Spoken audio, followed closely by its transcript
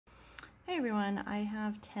Hey everyone, I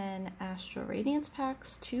have 10 Astral Radiance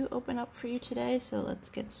packs to open up for you today, so let's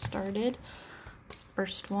get started.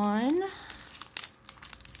 First one.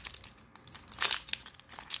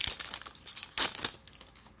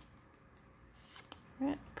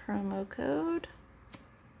 Right, promo code.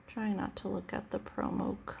 Trying not to look at the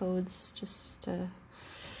promo codes, just to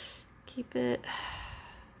keep it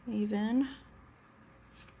even.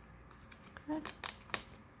 Good.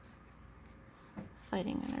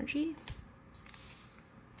 Fighting Energy.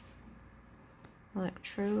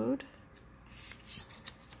 Electrode,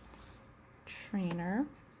 Trainer,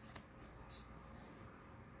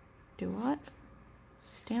 Duat,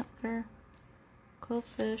 Stantler,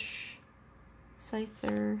 Qwilfish,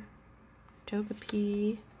 Scyther,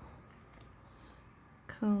 Togepi,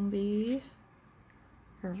 Combee,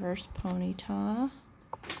 Reverse Ponyta,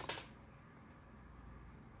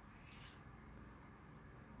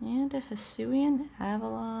 and a Hisuian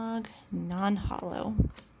Avalugg non-holo.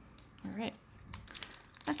 All right.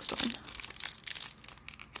 Next one.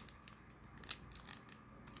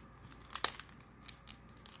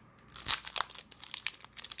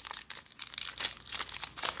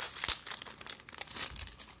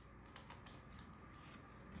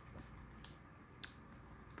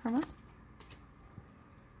 Promo.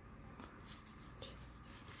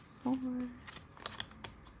 4.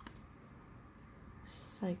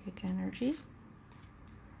 Psychic Energy.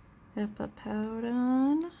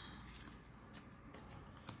 Hippowdon.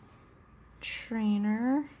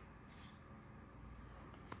 Trainer,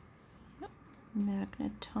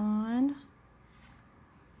 Magneton.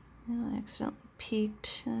 I accidentally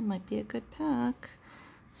peeked. That might be a good pack.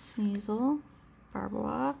 Sneasel,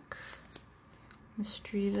 Barbawak,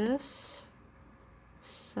 Misdreavus,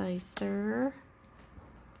 Scyther,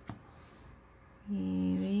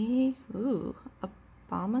 Eevee. Ooh,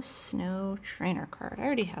 Abomasnow Trainer card. I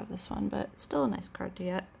already have this one, but it's still a nice card to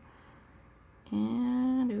get.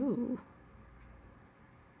 And ooh.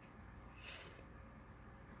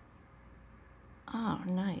 Oh,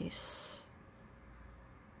 nice.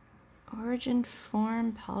 Origin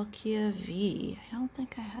Form Palkia V. I don't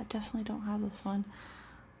think definitely don't have this one.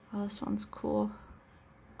 Oh, this one's cool.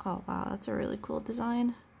 Oh, wow, that's a really cool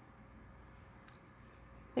design.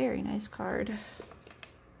 Very nice card.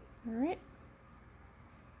 All right.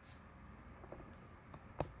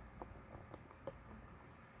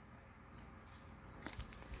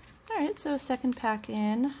 All right, so second pack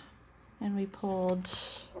in, and we pulled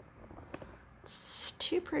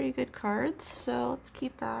 2 pretty good cards, so let's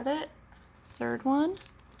keep at it. Third one.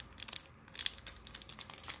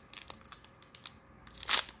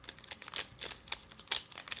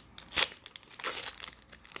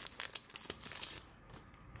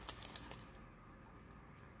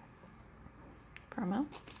 Promo.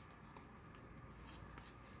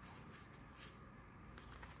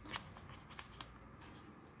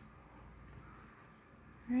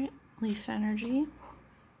 All right, Leaf Energy,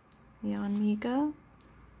 Yanmega,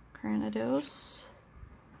 Granados,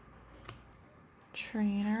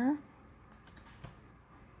 Trainer,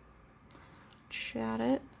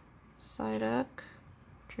 Chatot, Psyduck,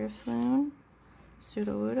 Drifloon,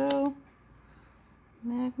 Sudowoodo,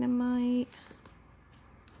 Magnemite,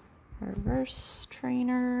 Reverse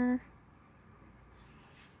Trainer,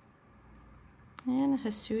 and a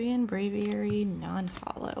Hisuian Braviary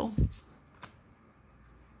non-holo.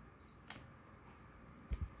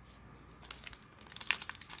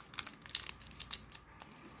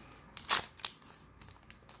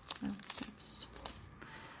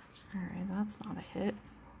 Alright, that's not a hit.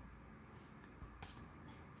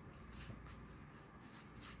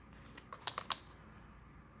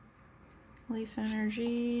 Leaf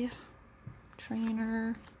Energy,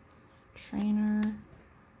 Trainer,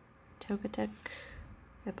 Togetic,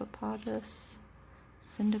 Hippopotas,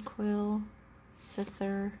 Cyndaquil,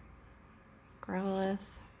 Scyther, Growlithe,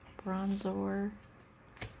 Bronzor,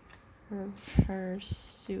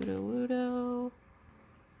 Reverse Sudowoodo,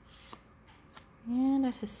 and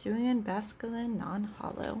a Hisuian Basculin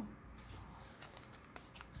non-holo.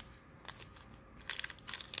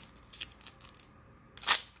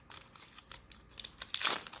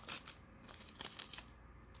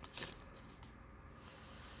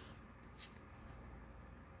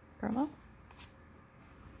 Promo.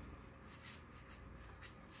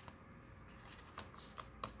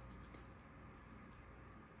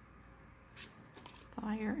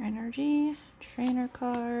 Fire Energy, Trainer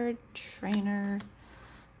card, Trainer,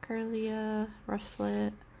 Kirlia,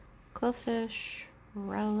 Rufflet, Qwilfish,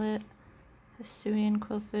 Rowlet, Hisuian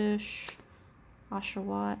Qwilfish,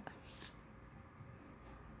 Oshawott,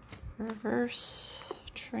 Reverse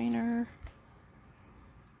Trainer,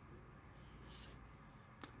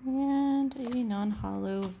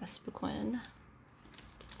 non-hollow Vespiquen.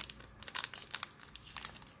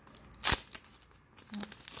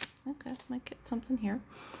 Okay, might get something here.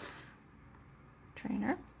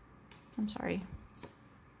 Trainer. I'm sorry.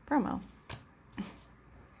 Promo.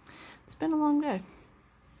 It's been a long day.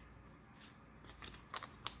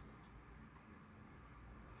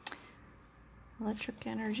 Electric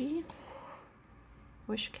Energy.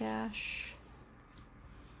 Whiscash.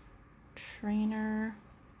 Trainer.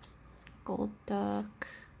 Golduck.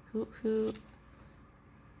 Hoot Hoot.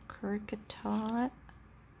 Kricketot.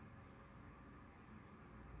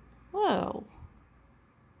 Whoa.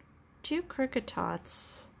 2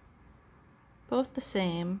 Cricketots. Both the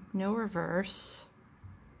same, no reverse.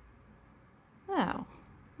 Oh,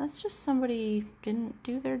 that's just somebody didn't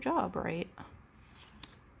do their job right.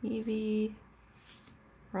 Eevee.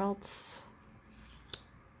 Ralts.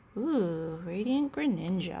 Ooh, Radiant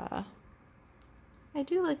Greninja. I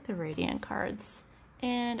do like the Radiant cards,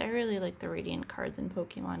 and I really like the Radiant cards in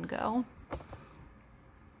Pokemon Go.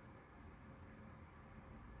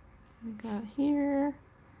 We got here.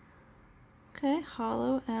 Okay,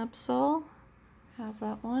 Hollow Absol. Have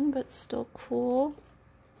that one, but still cool.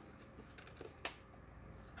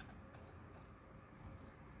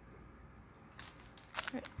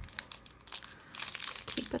 All right. Let's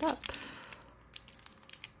keep it up.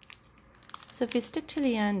 So if you stick to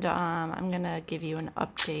the end, I'm gonna give you an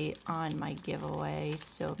update on my giveaway,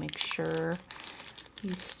 so make sure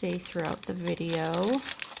you stay throughout the video.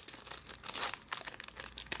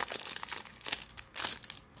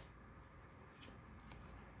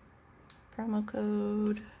 Promo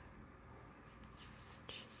code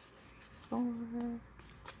 234.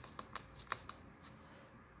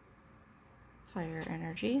 Fire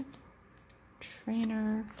Energy.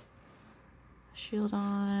 Trainer.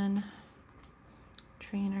 Shieldon.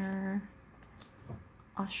 Trainer.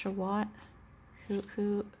 Oshawott. Hoot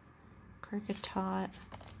Hoot. Kricketot.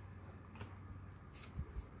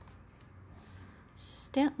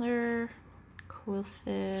 Stantler.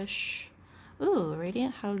 Quillfish. Ooh,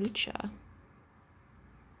 Radiant Hawlucha.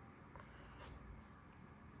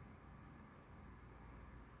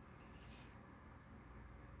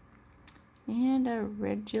 And a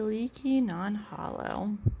Regieleki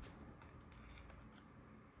non-hollow.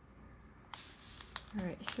 All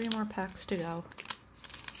right, 3 more packs to go.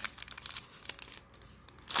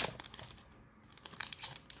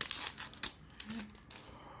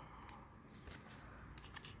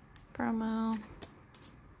 Promo.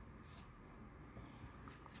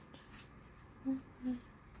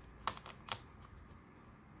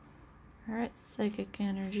 All right, Psychic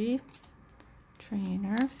Energy.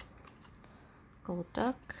 Trainer.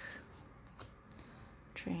 Golduck.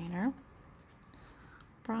 Trainer.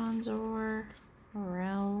 Bronzor.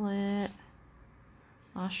 Rowlet.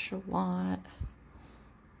 Oshawott.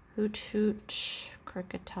 Hoot Hoot.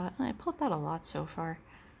 Kricketot. I pulled that a lot so far.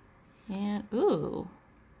 And, ooh.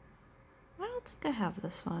 I don't think I have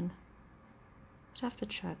this one. I'd have to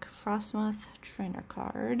check. Frostmoth Trainer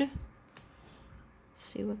card. Let's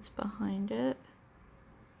see what's behind it.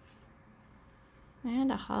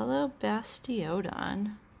 And a hollow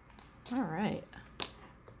Bastiodon. Alright.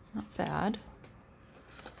 Not bad.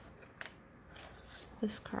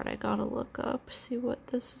 This card I gotta look up, see what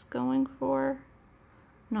this is going for.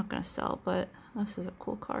 I'm not gonna sell, but this is a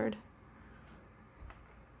cool card.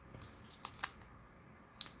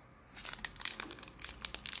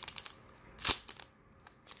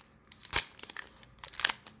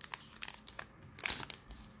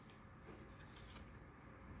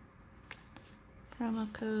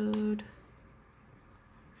 Promo code.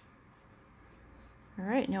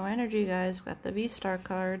 Alright, no energy, guys. Got the V-Star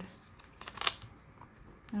card.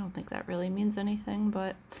 I don't think that really means anything,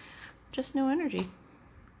 but just no energy.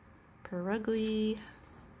 Perugly.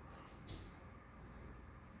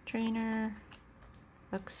 Trainer.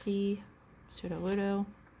 Uxie. Sudowoodo.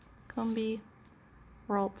 Combee.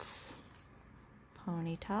 Ralts.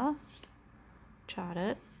 Ponyta.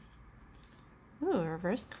 Chatot. Ooh,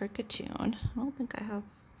 reverse Kricketune. I don't think I have,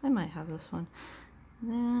 I might have this one. And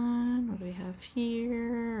then, what do we have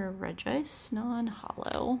here? Regice,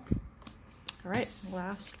 non-hollow. Alright,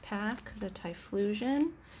 last pack, the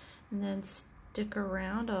Typhlosion. And then stick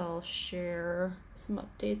around, I'll share some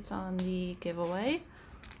updates on the giveaway.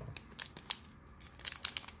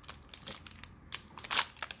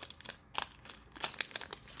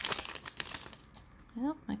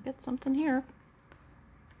 Yep, might get something here.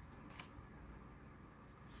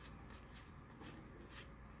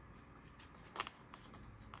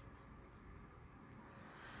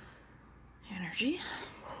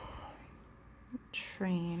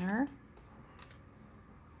 Trainer,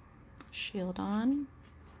 Shieldon,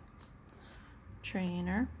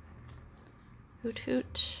 Trainer, Hoot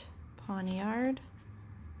Hoot, Pawniard,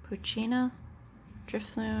 Poochyena,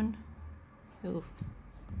 Drifloon. Ooh,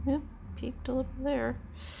 yep, peeked a little there.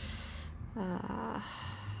 Yeah,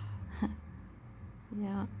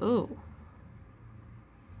 ooh.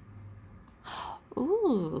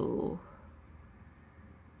 Ooh.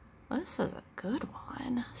 This is a good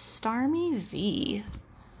one. Starmie V.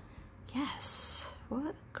 Yes, what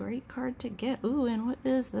a great card to get. Ooh, and what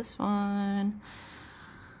is this one?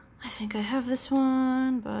 I think I have this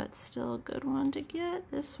one, but still a good one to get.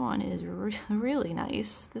 This one is really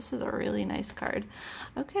nice. This is a really nice card.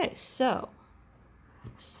 Okay, so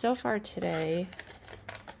far today,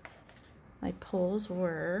 my pulls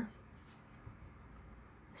were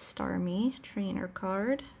Starmie Trainer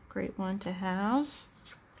card, great one to have.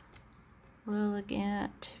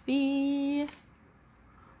 Lilligant V.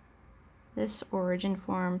 This Origin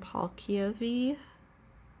Form Palkia V.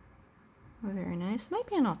 Very nice. Might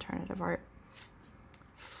be an alternative art.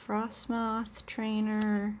 Frostmoth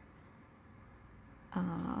Trainer.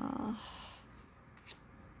 Some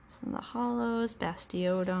of the Hollows.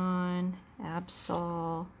 Bastiodon.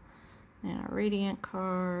 Absol. And a Radiant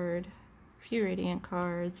card. A few Radiant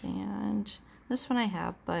cards. And this one I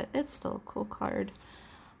have, but it's still a cool card.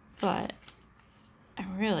 But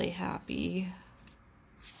I'm really happy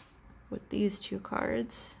with these two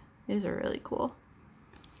cards. These are really cool.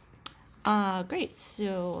 Great,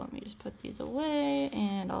 so let me just put these away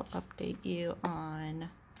and I'll update you on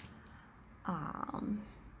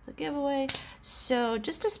the giveaway. So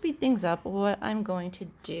just to speed things up, what I'm going to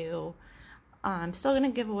do, I'm still going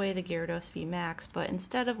to give away the Gyarados V Max, but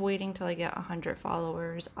instead of waiting till I get 100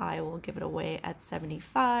 followers, I will give it away at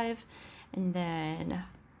 75, and then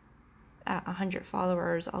at 100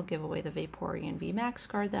 followers, I'll give away the Vaporeon V Max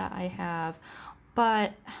card that I have,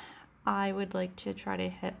 but I would like to try to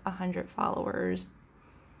hit 100 followers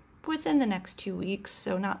within the next 2 weeks,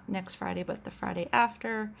 so not next Friday, but the Friday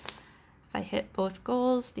after. If I hit both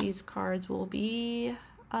goals, these cards will be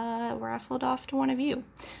raffled off to one of you.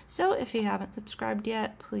 So if you haven't subscribed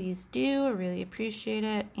yet, please do. I really appreciate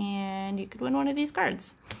it, and you could win one of these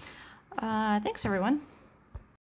cards. Thanks, everyone.